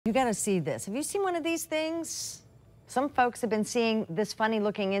You got to see this. Have you seen one of these things? Some folks have been seeing this funny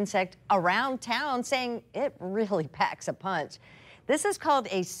looking insect around town, saying it really packs a punch. This is called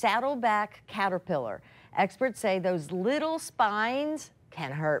a saddleback caterpillar. Experts say those little spines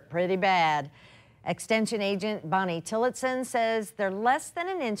can hurt pretty bad. Extension agent Bonnie Tillotson says they're less than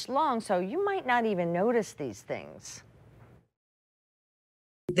an inch long, so you might not even notice these things.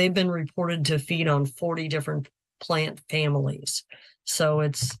 They've been reported to feed on 40 different plant families. So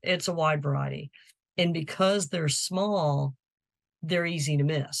it's a wide variety. And because they're small, they're easy to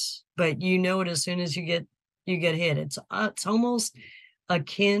miss. But you know it as soon as you get hit. It's almost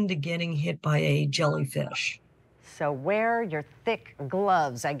akin to getting hit by a jellyfish. So wear your thick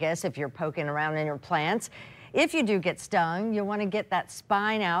gloves, I guess, if you're poking around in your plants. If you do get stung, you'll want to get that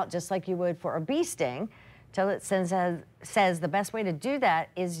spine out just like you would for a bee sting. Tillotson says the best way to do that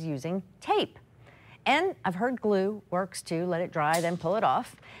is using tape. And I've heard glue works too. Let it dry, then pull it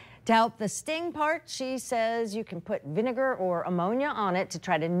off. To help the sting part, she says you can put vinegar or ammonia on it to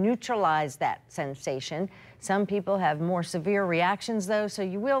try to neutralize that sensation. Some people have more severe reactions though, so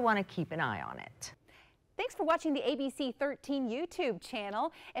you will want to keep an eye on it. Thanks for watching the ABC 13 YouTube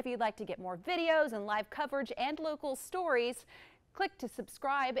channel. If you'd like to get more videos and live coverage and local stories, click to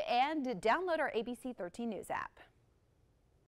subscribe and download our ABC 13 News app.